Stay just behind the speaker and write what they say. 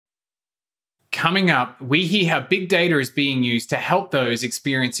Coming up, we hear how big data is being used to help those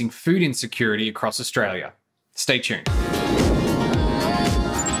experiencing food insecurity across Australia. Stay tuned.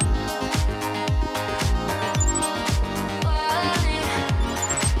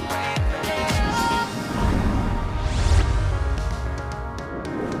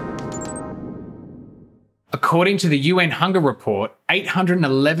 According to the UN Hunger Report,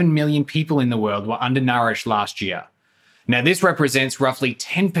 811 million people in the world were undernourished last year. Now, this represents roughly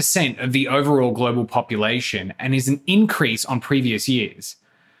 10% of the overall global population and is an increase on previous years.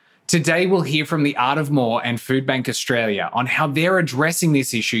 Today, we'll hear from the Art of More and Foodbank Australia on how they're addressing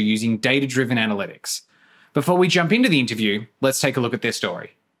this issue using data-driven analytics. Before we jump into the interview, let's take a look at their story.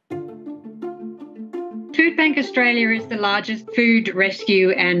 Foodbank Australia is the largest food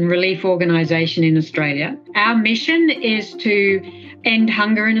rescue and relief organisation in Australia. Our mission is to end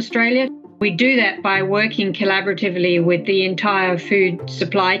hunger in Australia. We do that by working collaboratively with the entire food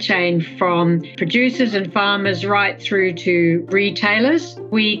supply chain, from producers and farmers right through to retailers.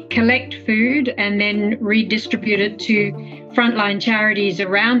 We collect food and then redistribute it to frontline charities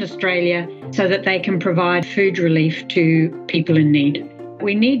around Australia so that they can provide food relief to people in need.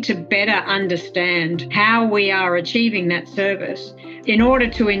 We need to better understand how we are achieving that service in order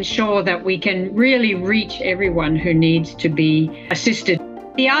to ensure that we can really reach everyone who needs to be assisted.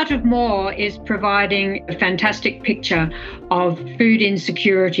 The Art of More is providing a fantastic picture of food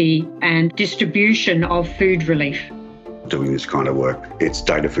insecurity and distribution of food relief. Doing this kind of work, it's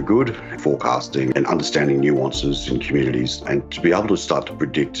data for good, forecasting and understanding nuances in communities, and to be able to start to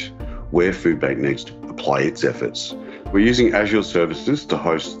predict where Foodbank needs to apply its efforts. We're using Azure services to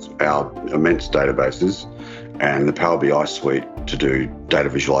host our immense databases and the Power BI suite to do data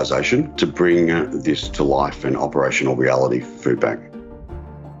visualization to bring this to life and operational reality for Foodbank.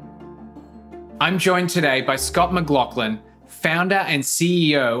 I'm joined today by Scott McLaughlin, founder and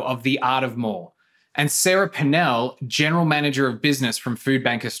CEO of The Art of More, and Sarah Pennell, General Manager of Business from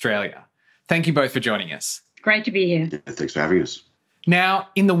Foodbank Australia. Thank you both for joining us. Great to be here. Yeah, thanks for having us. Now,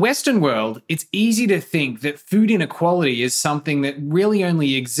 in the Western world, it's easy to think that food inequality is something that really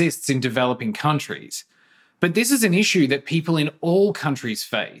only exists in developing countries. But this is an issue that people in all countries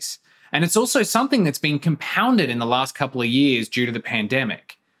face. And it's also something that's been compounded in the last couple of years due to the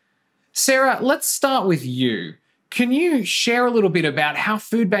pandemic. Sarah, let's start with you. Can you share a little bit about how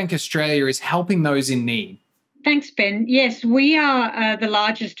Foodbank Australia is helping those in need? Thanks, Ben. Yes, we are the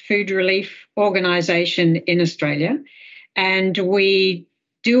largest food relief organisation in Australia. And we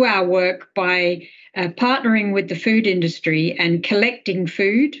do our work by partnering with the food industry and collecting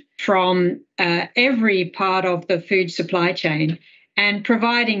food from every part of the food supply chain and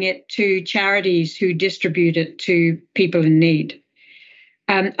providing it to charities who distribute it to people in need.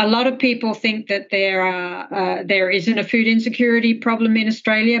 A lot of people think that there isn't a food insecurity problem in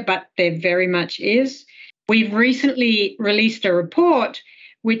Australia, but there very much is. We've recently released a report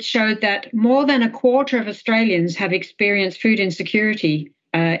which showed that more than a quarter of Australians have experienced food insecurity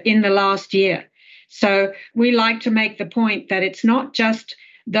in the last year. So we like to make the point that it's not just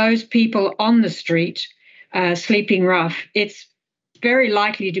those people on the street sleeping rough. It's very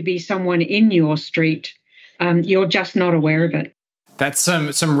likely to be someone in your street. You're just not aware of it. That's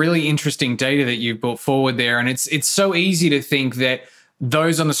some really interesting data that you've brought forward there. And it's so easy to think that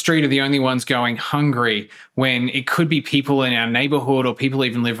those on the street are the only ones going hungry when it could be people in our neighborhood or people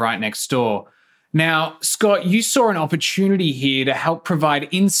even live right next door. Now, Scott, you saw an opportunity here to help provide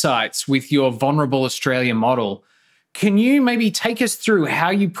insights with your Vulnerable Australia model. Can you maybe take us through how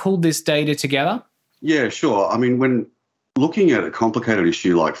you pulled this data together? Yeah, sure. I mean, when looking at a complicated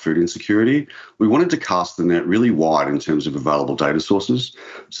issue like food insecurity, we wanted to cast the net really wide in terms of available data sources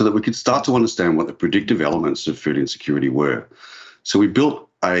so that we could start to understand what the predictive elements of food insecurity were. So we built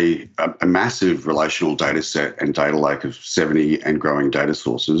a massive relational data set and data lake of 70 and growing data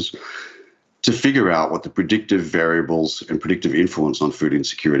sources to figure out what the predictive variables and predictive influence on food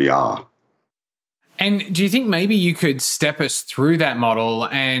insecurity are. And do you think maybe you could step us through that model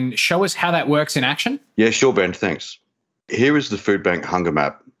and show us how that works in action? Yeah, sure, Ben, thanks. Here is the Foodbank Hunger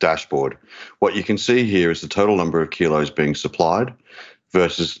Map dashboard. What you can see here is the total number of kilos being supplied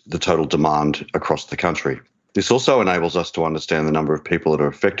versus the total demand across the country. This also enables us to understand the number of people that are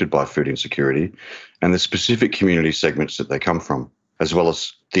affected by food insecurity and the specific community segments that they come from, as well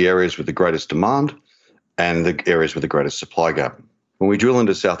as the areas with the greatest demand and the areas with the greatest supply gap. When we drill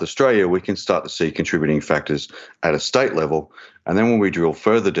into South Australia, we can start to see contributing factors at a state level. And then when we drill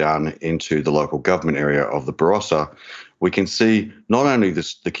further down into the local government area of the Barossa, we can see not only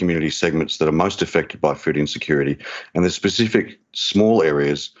the community segments that are most affected by food insecurity and the specific small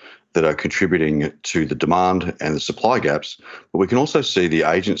areas that are contributing to the demand and the supply gaps, but we can also see the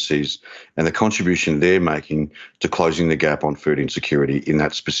agencies and the contribution they're making to closing the gap on food insecurity in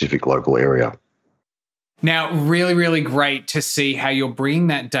that specific local area. Now, really, really great to see how you're bringing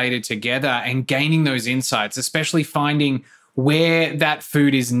that data together and gaining those insights, especially finding where that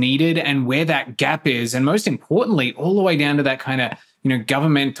food is needed and where that gap is. And most importantly, all the way down to that kind of,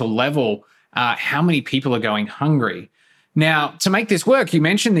 governmental level, how many people are going hungry. Now, to make this work, you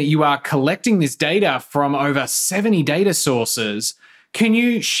mentioned that you are collecting this data from over 70 data sources. Can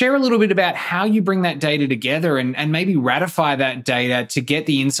you share a little bit about how you bring that data together and maybe ratify that data to get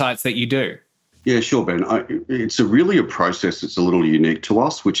the insights that you do? Yeah, sure, Ben. It's really a process that's a little unique to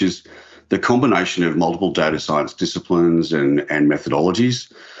us, which is the combination of multiple data science disciplines and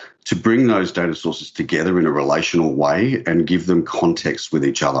methodologies to bring those data sources together in a relational way and give them context with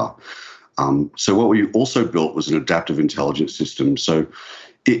each other. So what we also built was an adaptive intelligence system. So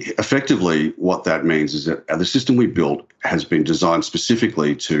effectively, what that means is that the system we built has been designed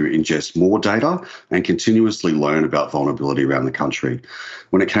specifically to ingest more data and continuously learn about vulnerability around the country.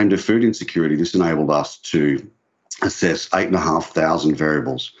 When it came to food insecurity, this enabled us to assess 8,500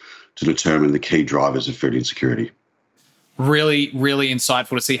 variables to determine the key drivers of food insecurity. Really, really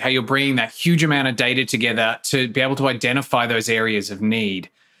insightful to see how you're bringing that huge amount of data together to be able to identify those areas of need.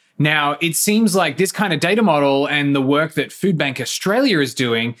 Now, it seems like this kind of data model and the work that Foodbank Australia is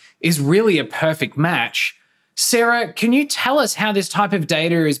doing is really a perfect match. Sarah, can you tell us how this type of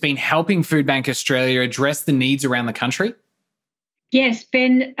data has been helping Foodbank Australia address the needs around the country? Yes,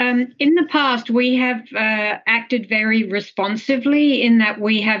 Ben. In the past, we have acted very responsively in that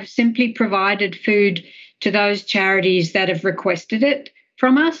we have simply provided food to those charities that have requested it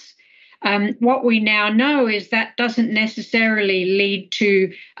from us. What we now know is that doesn't necessarily lead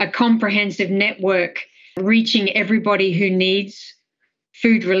to a comprehensive network reaching everybody who needs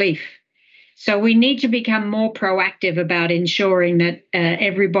food relief. So we need to become more proactive about ensuring that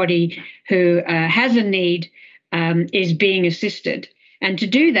everybody who has a need is being assisted. And to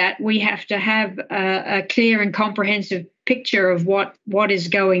do that, we have to have a clear and comprehensive picture of what is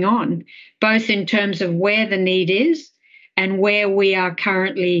going on, both in terms of where the need is and where we are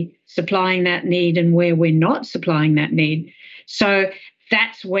currently supplying that need and where we're not supplying that need. So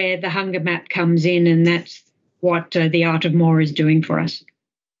that's where the hunger map comes in, and that's what the Art of More is doing for us.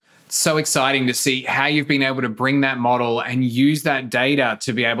 So exciting to see how you've been able to bring that model and use that data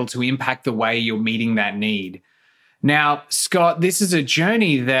to be able to impact the way you're meeting that need. Now, Scott, this is a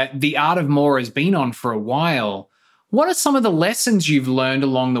journey that the Art of More has been on for a while. What are some of the lessons you've learned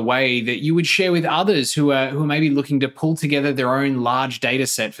along the way that you would share with others who are maybe looking to pull together their own large data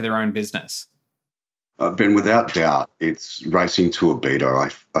set for their own business? Ben, without doubt, it's racing to a beta.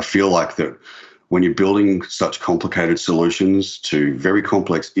 I feel like that when you're building such complicated solutions to very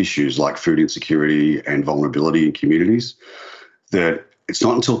complex issues like food insecurity and vulnerability in communities, that it's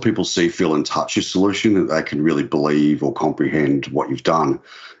not until people see, feel, and touch your solution that they can really believe or comprehend what you've done.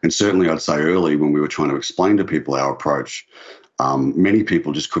 And certainly I'd say early when we were trying to explain to people our approach, many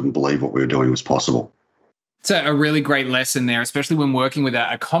people just couldn't believe what we were doing was possible. It's a really great lesson there, especially when working with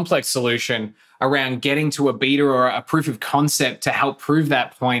a complex solution around getting to a beta or a proof of concept to help prove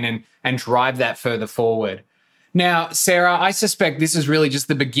that point and drive that further forward. Now, Sarah, I suspect this is really just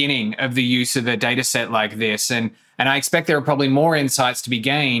the beginning of the use of a data set like this, and I expect there are probably more insights to be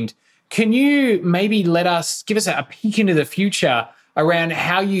gained. Can you maybe give us a peek into the future around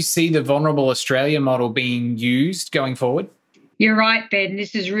how you see the Vulnerable Australia model being used going forward? You're right, Ben.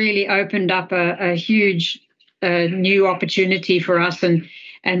 This has really opened up a huge new opportunity for us,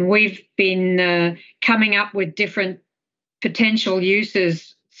 and we've been coming up with different potential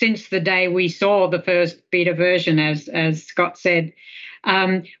uses since the day we saw the first beta version, as Scott said.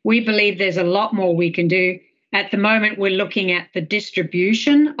 We believe there's a lot more we can do. At the moment, we're looking at the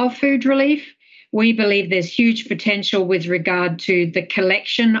distribution of food relief. We believe there's huge potential with regard to the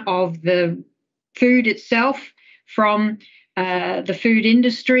collection of the food itself from the food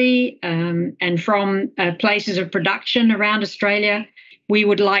industry and from places of production around Australia. We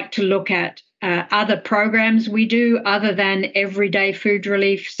would like to look at other programs we do other than everyday food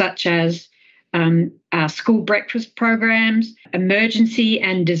relief, such as our school breakfast programs, emergency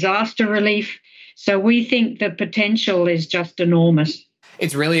and disaster relief. So we think the potential is just enormous.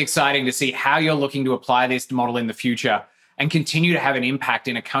 It's really exciting to see how you're looking to apply this model in the future and continue to have an impact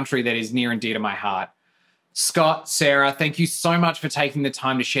in a country that is near and dear to my heart. Scott, Sarah, thank you so much for taking the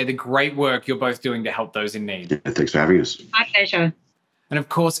time to share the great work you're both doing to help those in need. Yeah, thanks for having us. My pleasure. And of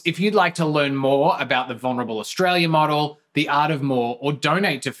course, if you'd like to learn more about the Vulnerable Australia model, the Art of More, or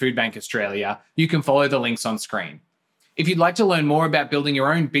donate to Foodbank Australia, you can follow the links on screen. If you'd like to learn more about building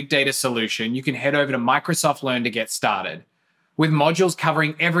your own big data solution, you can head over to Microsoft Learn to get started. With modules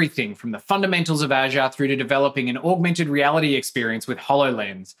covering everything from the fundamentals of Azure through to developing an augmented reality experience with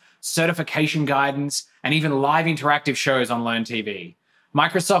HoloLens, certification guidance, and even live interactive shows on Learn TV.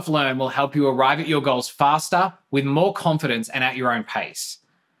 Microsoft Learn will help you arrive at your goals faster, with more confidence and at your own pace.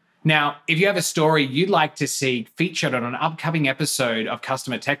 Now, if you have a story you'd like to see featured on an upcoming episode of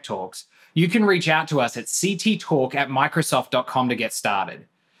Customer Tech Talks, you can reach out to us at cttalk@microsoft.com to get started.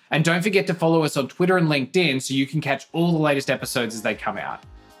 And don't forget to follow us on Twitter and LinkedIn so you can catch all the latest episodes as they come out.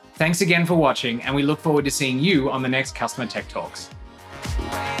 Thanks again for watching, and we look forward to seeing you on the next Customer Tech Talks.